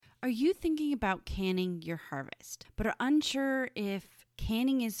Are you thinking about canning your harvest, but are unsure if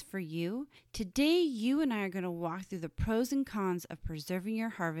canning is for you? Today, you and I are going to walk through the pros and cons of preserving your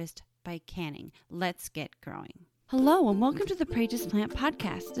harvest by canning. Let's get growing. Hello, and welcome to the Pray Just Plant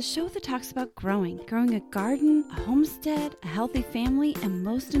podcast, the show that talks about growing a garden, a homestead, a healthy family, and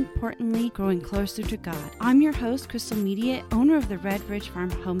most importantly, growing closer to God. I'm your host, Crystal Media, owner of the Red Ridge Farm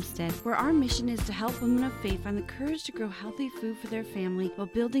Homestead, where our mission is to help women of faith find the courage to grow healthy food for their family while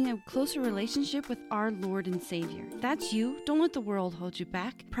building a closer relationship with our Lord and Savior. If that's you. Don't let the world hold you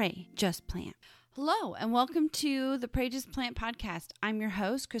back. Pray, just plant. Hello, and welcome to the Pray Just Plant podcast. I'm your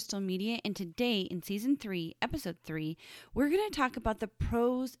host, Crystal Media, and today in Season 3, Episode 3, we're going to talk about the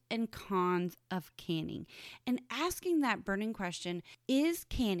pros and cons of canning and asking that burning question, is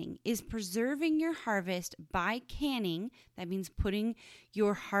preserving your harvest by canning, that means putting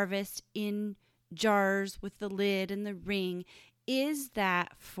your harvest in jars with the lid and the ring, is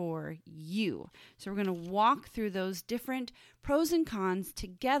that for you? So we're going to walk through those different pros and cons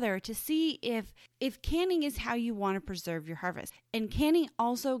together to see if canning is how you want to preserve your harvest. And canning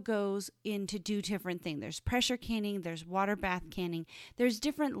also goes into two different things. There's pressure canning, there's water bath canning. There's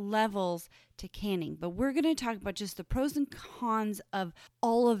different levels to canning, but we're going to talk about just the pros and cons of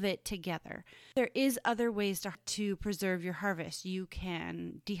all of it together. There is other ways to preserve your harvest. You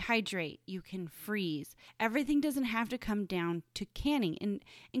can dehydrate, you can freeze. Everything doesn't have to come down to canning, and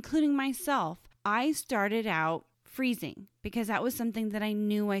including myself. I started out freezing because that was something that I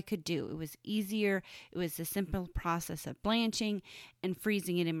knew I could do. It was easier. It was a simple process of blanching and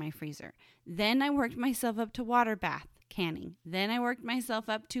freezing it in my freezer. Then I worked myself up to water bath canning. Then I worked myself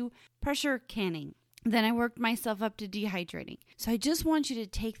up to pressure canning. Then I worked myself up to dehydrating. So I just want you to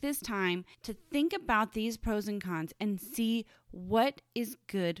take this time to think about these pros and cons and see what is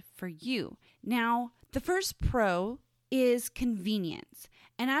good for you. Now, the first pro is convenience.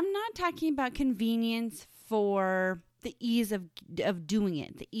 And I'm not talking about convenience for the ease of doing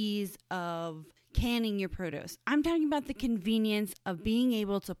it, the ease of canning your produce. I'm talking about the convenience of being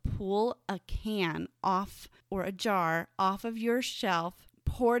able to pull a can off or a jar off of your shelf,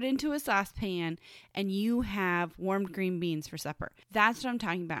 pour it into a saucepan, and you have warmed green beans for supper. That's what I'm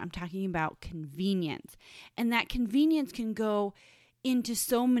talking about. I'm talking about convenience. And that convenience can go into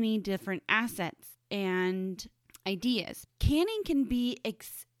so many different assets and ideas. Canning can be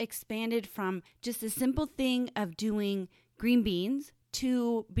expanded from just a simple thing of doing green beans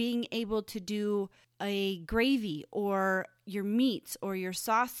to being able to do a gravy or your meats or your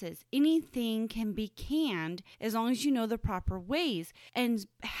sauces. Anything can be canned as long as you know the proper ways. And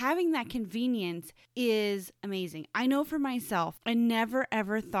having that convenience is amazing. I know for myself, I never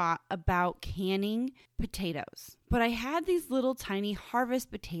ever thought about canning potatoes. But I had these little tiny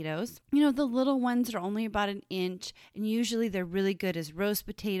harvest potatoes. You know, the little ones that are only about an inch, and usually they're really good as roast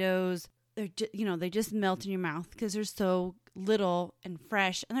potatoes. They just melt in your mouth because they're so little and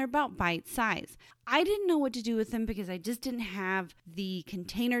fresh, and they're about bite size. I didn't know what to do with them because I just didn't have the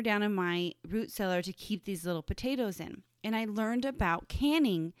container down in my root cellar to keep these little potatoes in. And I learned about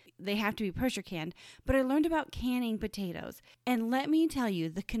canning. They have to be pressure canned, but I learned about canning potatoes. And let me tell you,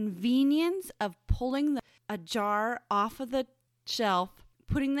 the convenience of pulling a jar off of the shelf,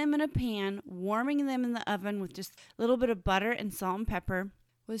 putting them in a pan, warming them in the oven with just a little bit of butter and salt and pepper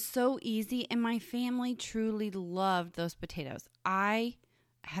was so easy, and my family truly loved those potatoes. I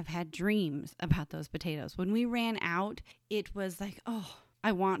have had dreams about those potatoes. When we ran out, it was like, oh,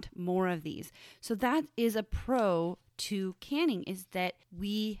 I want more of these. So that is a pro to canning, is that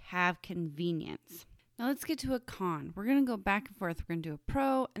we have convenience. Now let's get to a con. We're going to go back and forth. We're going to do a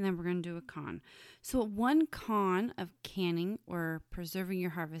pro and then we're going to do a con. So one con of canning or preserving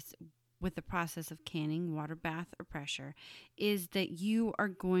your harvest with the process of canning, water bath, or pressure, is that you are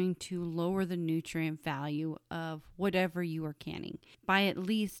going to lower the nutrient value of whatever you are canning by at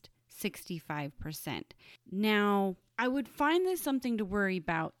least 65%. Now, I would find this something to worry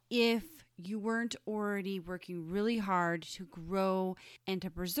about if you weren't already working really hard to grow and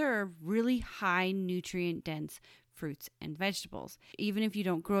to preserve really high nutrient dense fruits and vegetables. Even if you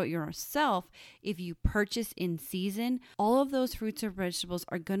don't grow it yourself, if you purchase in season, all of those fruits or vegetables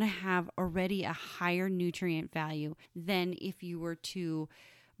are going to have already a higher nutrient value than if you were to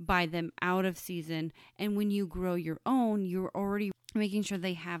buy them out of season. And when you grow your own, you're already making sure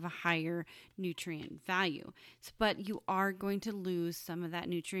they have a higher nutrient value. But you are going to lose some of that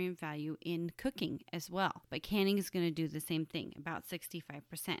nutrient value in cooking as well. But canning is going to do the same thing, about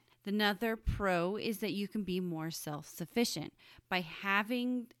 65%. Another pro is that you can be more self-sufficient by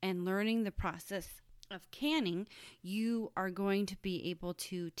having and learning the process of canning, you are going to be able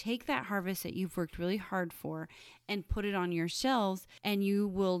to take that harvest that you've worked really hard for and put it on your shelves, and you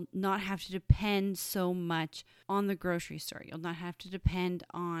will not have to depend so much on the grocery store. You'll not have to depend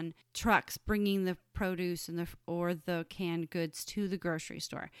on trucks bringing the produce or the canned goods to the grocery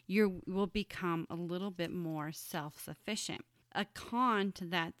store. You will become a little bit more self-sufficient. A con to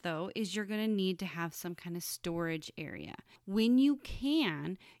that, though, is you're going to need to have some kind of storage area. When you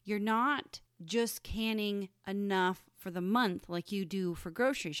can, you're not just canning enough for the month like you do for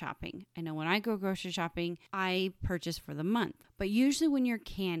grocery shopping. I know when I go grocery shopping, I purchase for the month. But usually when you're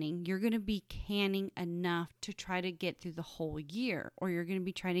canning, you're going to be canning enough to try to get through the whole year, or you're going to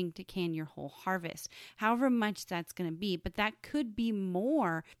be trying to can your whole harvest, however much that's going to be. But that could be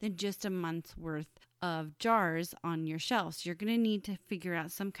more than just a month's worth of jars on your shelves. You're going to need to figure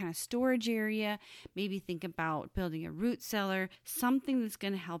out some kind of storage area. Maybe think about building a root cellar, something that's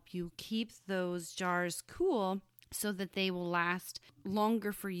going to help you keep those jars cool so that they will last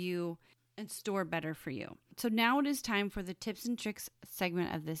longer for you and store better for you. So now it is time for the tips and tricks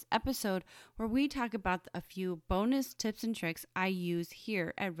segment of this episode, where we talk about a few bonus tips and tricks I use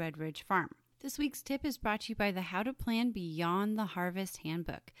here at Red Ridge Farm. This week's tip is brought to you by the How to Plan Beyond the Harvest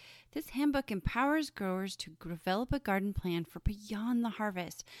Handbook. This handbook empowers growers to develop a garden plan for beyond the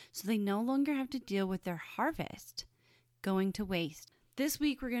harvest, so they no longer have to deal with their harvest going to waste. This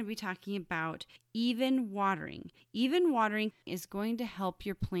week, we're going to be talking about even watering. Even watering is going to help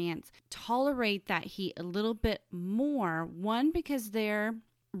your plants tolerate that heat a little bit more. One, because their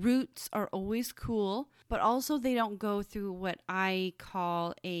roots are always cool, but also they don't go through what I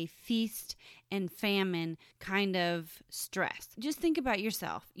call a feast and famine kind of stress. Just think about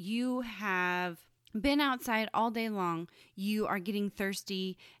yourself. You have been outside all day long. You are getting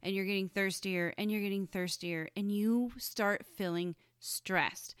thirsty, and you're getting thirstier, and you're getting thirstier, and you start feeling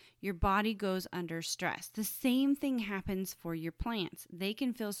stressed. Your body goes under stress. The same thing happens for your plants. They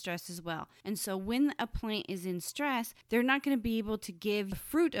can feel stress as well. And so when a plant is in stress, they're not going to be able to give the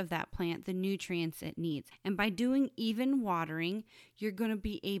fruit of that plant the nutrients it needs. And by doing even watering, you're going to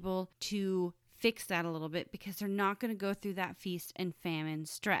be able to fix that a little bit, because they're not going to go through that feast and famine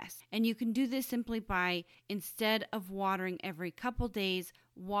stress. And you can do this simply by, instead of watering every couple days,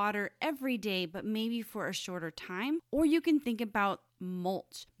 water every day, but maybe for a shorter time. Or you can think about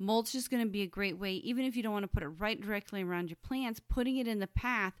mulch. Mulch is going to be a great way, even if you don't want to put it right directly around your plants. Putting it in the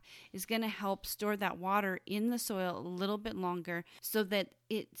path is going to help store that water in the soil a little bit longer, so that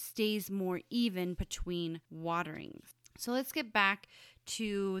it stays more even between waterings. So let's get back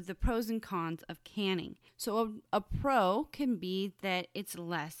to the pros and cons of canning. So a pro can be that it's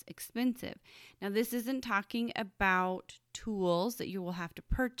less expensive. Now, this isn't talking about tools that you will have to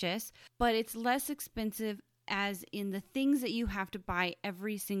purchase, but it's less expensive as in the things that you have to buy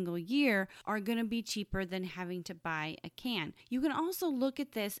every single year are going to be cheaper than having to buy a can. You can also look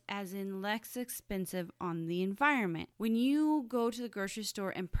at this as in less expensive on the environment. When you go to the grocery store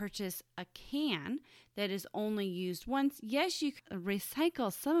and purchase a can that is only used once, yes, you can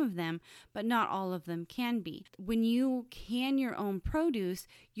recycle some of them, but not all of them can be. When you can your own produce,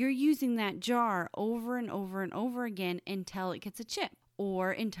 you're using that jar over and over and over again until it gets a chip,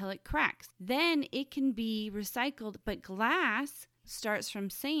 or until it cracks. Then it can be recycled, but glass starts from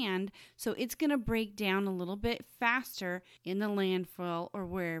sand, so it's going to break down a little bit faster in the landfill or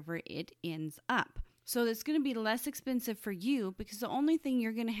wherever it ends up. So it's going to be less expensive for you, because the only thing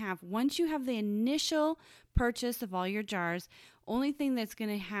you're going to have once you have the initial purchase of all your jars, only thing that's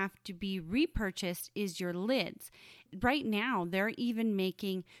going to have to be repurchased is your lids. Right now, they're even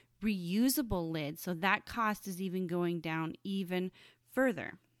making reusable lids, so that cost is even going down even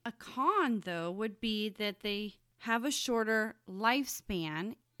further. A con, though, would be that they have a shorter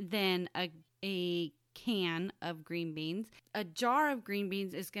lifespan than a can of green beans. A jar of green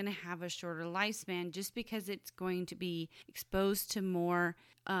beans is going to have a shorter lifespan just because it's going to be exposed to more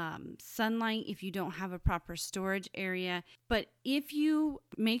sunlight if you don't have a proper storage area. But if you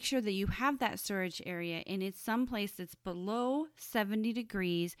make sure that you have that storage area and it's someplace that's below 70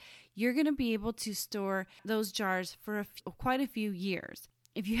 degrees, you're going to be able to store those jars for quite a few years.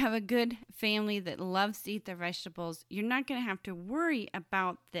 If you have a good family that loves to eat their vegetables, you're not going to have to worry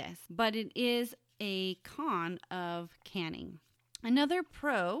about this, but it is a con of canning. Another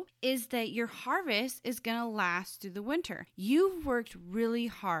pro is that your harvest is going to last through the winter. You've worked really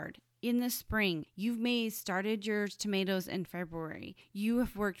hard in the spring. You've started your tomatoes in February. You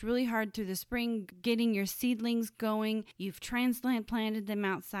have worked really hard through the spring getting your seedlings going. You've transplanted them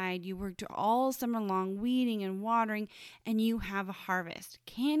outside. You worked all summer long weeding and watering, and you have a harvest.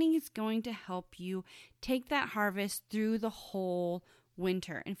 Canning is going to help you take that harvest through the whole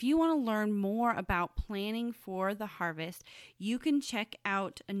winter. And if you want to learn more about planning for the harvest, you can check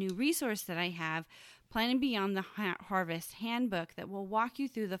out a new resource that I have, Planning Beyond the Harvest Handbook, that will walk you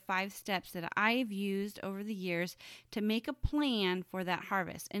through the 5 steps that I've used over the years to make a plan for that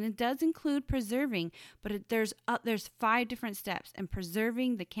harvest. And it does include preserving, but there's 5 different steps, and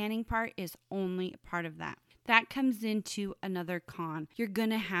preserving, the canning part, is only a part of that. That comes into another con. You're going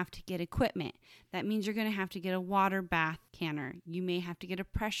to have to get equipment. That means you're going to have to get a water bath canner. You may have to get a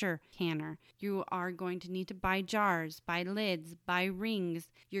pressure canner. You are going to need to buy jars, buy lids, buy rings.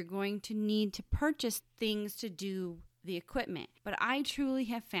 You're going to need to purchase things to do the equipment. But I truly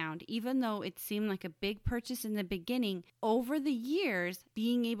have found, even though it seemed like a big purchase in the beginning, over the years,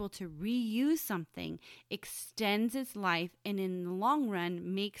 being able to reuse something extends its life and in the long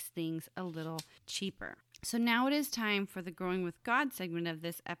run makes things a little cheaper. So now it is time for the Growing with God segment of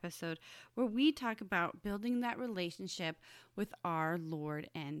this episode, where we talk about building that relationship with our Lord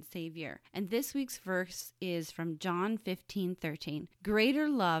and Savior. And this week's verse is from John 15:13. Greater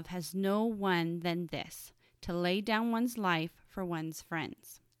love has no one than this, to lay down one's life for one's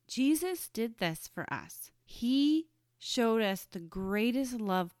friends. Jesus did this for us. He showed us the greatest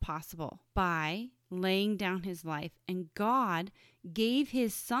love possible by laying down his life, and God gave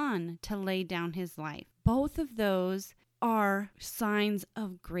his son to lay down his life. Both of those are signs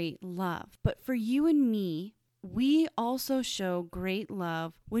of great love. But for you and me, we also show great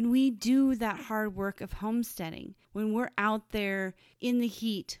love when we do that hard work of homesteading, when we're out there in the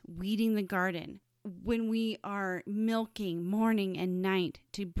heat weeding the garden, when we are milking morning and night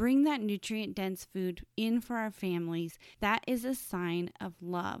to bring that nutrient-dense food in for our families. That is a sign of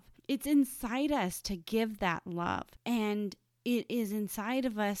love. It's inside us to give that love, and it is inside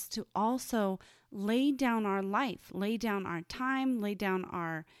of us to also lay down our life, lay down our time, lay down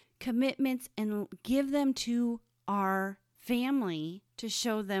our commitments, and give them to our family to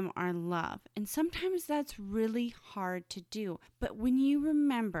show them our love. And sometimes that's really hard to do. But when you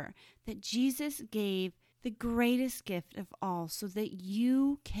remember that Jesus gave the greatest gift of all so that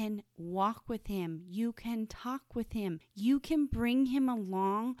you can walk with him, you can talk with him, you can bring him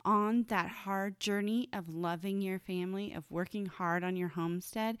along on that hard journey of loving your family, of working hard on your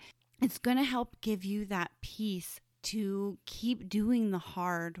homestead, it's going to help give you that peace to keep doing the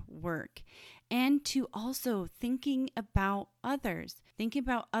hard work, and to also thinking about others. Think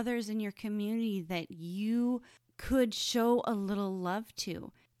about others in your community that you could show a little love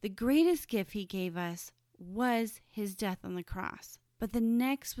to. The greatest gift he gave us was his death on the cross. But the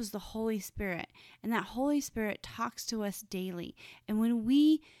next was the Holy Spirit. And that Holy Spirit talks to us daily. And when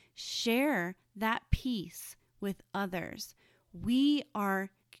we share that peace with others, we are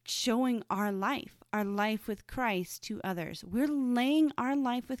showing our life with Christ to others. We're laying our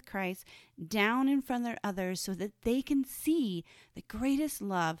life with Christ down in front of others so that they can see the greatest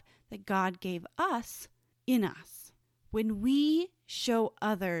love that God gave us in us. When we show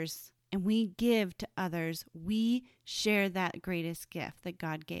others and we give to others, we share that greatest gift that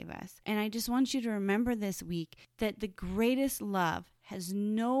God gave us. And I just want you to remember this week that the greatest love has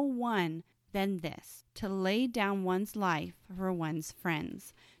no one than this, to lay down one's life for one's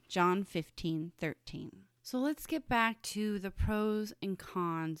friends. John 15:13. So let's get back to the pros and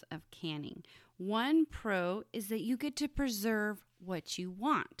cons of canning. One pro is that you get to preserve what you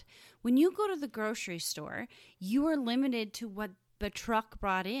want. When you go to the grocery store, you are limited to what the truck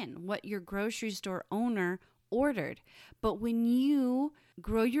brought in, what your grocery store owner ordered. But when you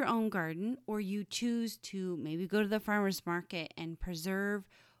grow your own garden, or you choose to maybe go to the farmer's market and preserve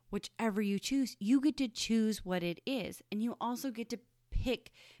whichever you choose, you get to choose what it is. And you also get to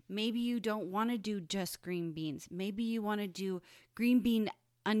pick. Maybe you don't want to do just green beans. Maybe you want to do green bean,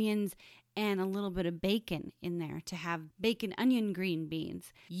 onions, and a little bit of bacon in there to have bacon, onion, green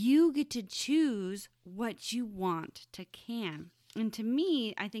beans. You get to choose what you want to can. And to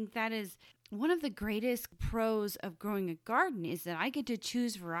me, I think that is one of the greatest pros of growing a garden, is that I get to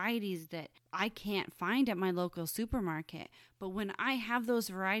choose varieties that I can't find at my local supermarket. But when I have those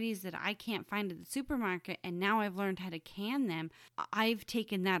varieties that I can't find at the supermarket, and now I've learned how to can them, I've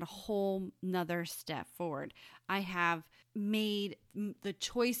taken that a whole nother step forward. I have made the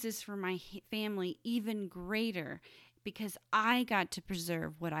choices for my family even greater because I got to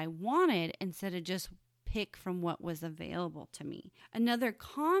preserve what I wanted instead of just pick from what was available to me. Another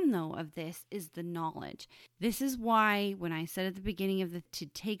con, though, of this is the knowledge. This is why when I said at the beginning of to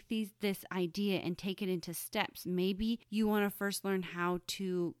take this idea and take it into steps, maybe you want to first learn how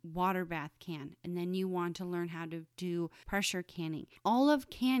to water bath can, and then you want to learn how to do pressure canning. All of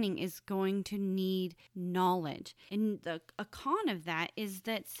canning is going to need knowledge. And a con of that is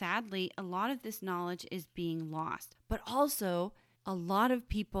that sadly, a lot of this knowledge is being lost. But also, a lot of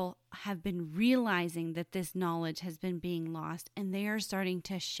people have been realizing that this knowledge has been being lost, and they are starting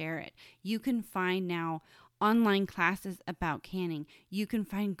to share it. You can find now online classes about canning. You can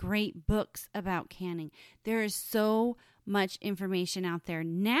find great books about canning. There is so much information out there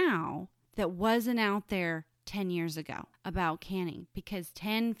now that wasn't out there 10 years ago about canning, because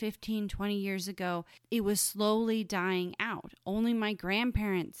 10, 15, 20 years ago, it was slowly dying out. Only my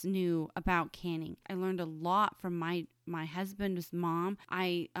grandparents knew about canning. I learned a lot from my husband's mom.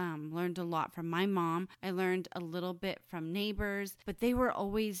 I learned a lot from my mom. I learned a little bit from neighbors, but they were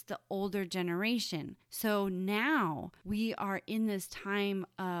always the older generation. So now we are in this time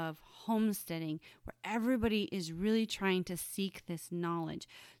of homesteading where everybody is really trying to seek this knowledge.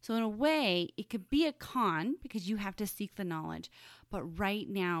 So in a way, it could be a con because you have to seek the knowledge. But right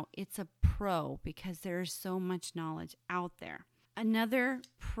now, it's a pro because there's so much knowledge out there. Another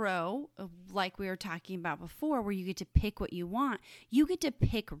pro, like we were talking about before, where you get to pick what you want, you get to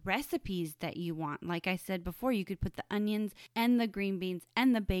pick recipes that you want. Like I said before, you could put the onions and the green beans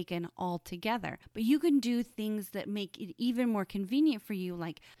and the bacon all together. But you can do things that make it even more convenient for you,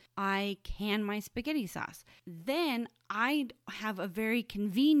 like I can my spaghetti sauce. Then I have a very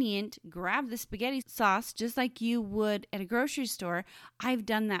convenient grab the spaghetti sauce just like you would at a grocery store. I've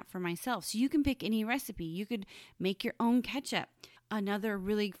done that for myself. So you can pick any recipe. You could make your own ketchup. Another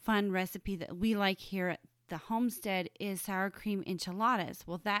really fun recipe that we like here at the Homestead is sour cream enchiladas.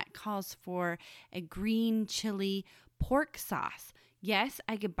 Well, that calls for a green chili pork sauce. Yes,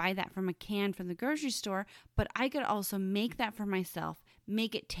 I could buy that from a can from the grocery store, but I could also make that for myself,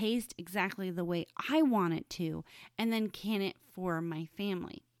 make it taste exactly the way I want it to, and then can it for my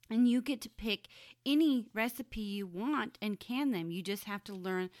family. And you get to pick any recipe you want and can them. You just have to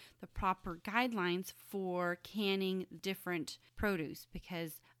learn the proper guidelines for canning different produce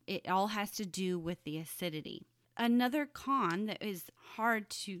because it all has to do with the acidity. Another con that is hard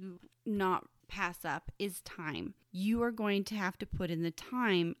to not pass up is time. You are going to have to put in the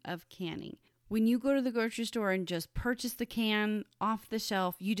time of canning. When you go to the grocery store and just purchase the can off the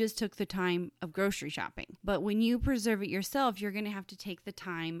shelf, you just took the time of grocery shopping. But when you preserve it yourself, you're going to have to take the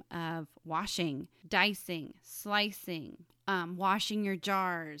time of washing, dicing, slicing, washing your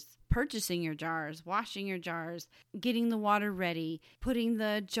jars, purchasing your jars, washing your jars, getting the water ready, putting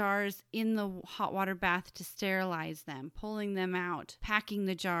the jars in the hot water bath to sterilize them, pulling them out, packing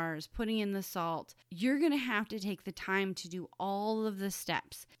the jars, putting in the salt. You're going to have to take the time to do all of the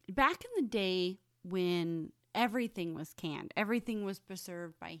steps. Back in the day when everything was canned, everything was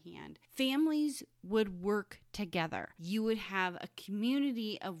preserved by hand, families would work together. You would have a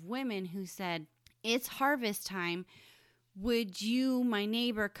community of women who said, "It's harvest time. Would you, my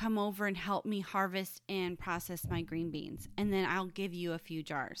neighbor, come over and help me harvest and process my green beans? And then I'll give you a few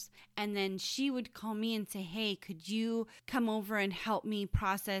jars." And then she would call me and say, "Hey, could you come over and help me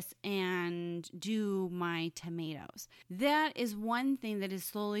process and do my tomatoes?" That is one thing that has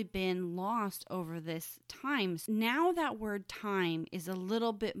slowly been lost over this time. Now that word time is a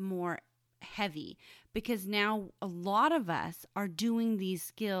little bit more heavy because now a lot of us are doing these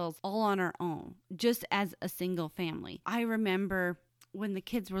skills all on our own, just as a single family. I remember when the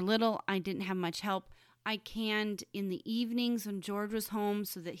kids were little, I didn't have much help. I canned in the evenings when George was home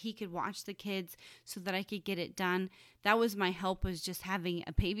so that he could watch the kids so that I could get it done. That was my help, was just having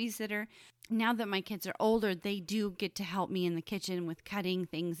a babysitter. Now that my kids are older, they do get to help me in the kitchen with cutting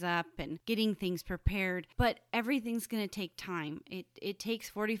things up and getting things prepared. But everything's going to take time. It takes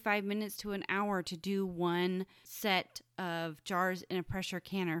 45 minutes to an hour to do one set of jars in a pressure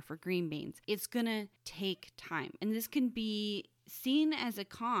canner for green beans. It's going to take time. And this can be seen as a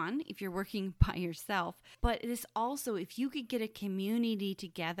con if you're working by yourself, but this also, if you could get a community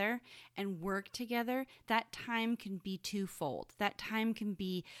together and work together, that time can be twofold. That time can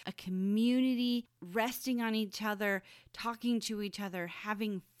be a community resting on each other, talking to each other,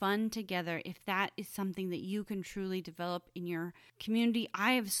 having fun together. If that is something that you can truly develop in your community,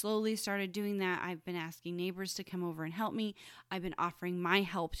 I have slowly started doing that. I've been asking neighbors to come over and help me. I've been offering my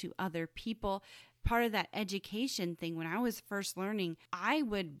help to other people. Part of that education thing, when I was first learning, I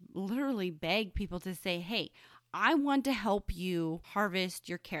would literally beg people to say, "Hey, I want to help you harvest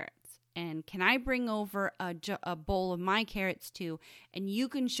your carrots. And can I bring over a bowl of my carrots too? And you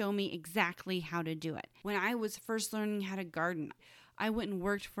can show me exactly how to do it." When I was first learning how to garden, I went and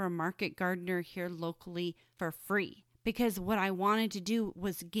worked for a market gardener here locally for free because what I wanted to do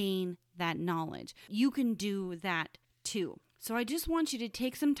was gain that knowledge. You can do that too. So I just want you to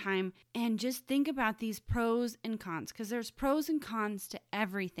take some time and just think about these pros and cons, because there's pros and cons to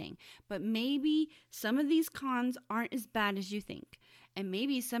everything. But maybe some of these cons aren't as bad as you think. And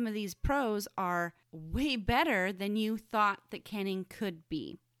maybe some of these pros are way better than you thought that canning could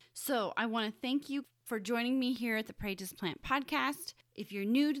be. So I want to thank you for joining me here at the Pray Just Plant podcast. If you're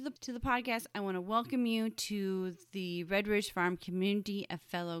new to the podcast, I want to welcome you to the Red Ridge Farm community of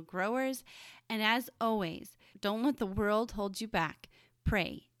fellow growers. And as always, don't let the world hold you back.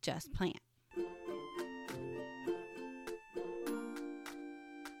 Pray Just Plant.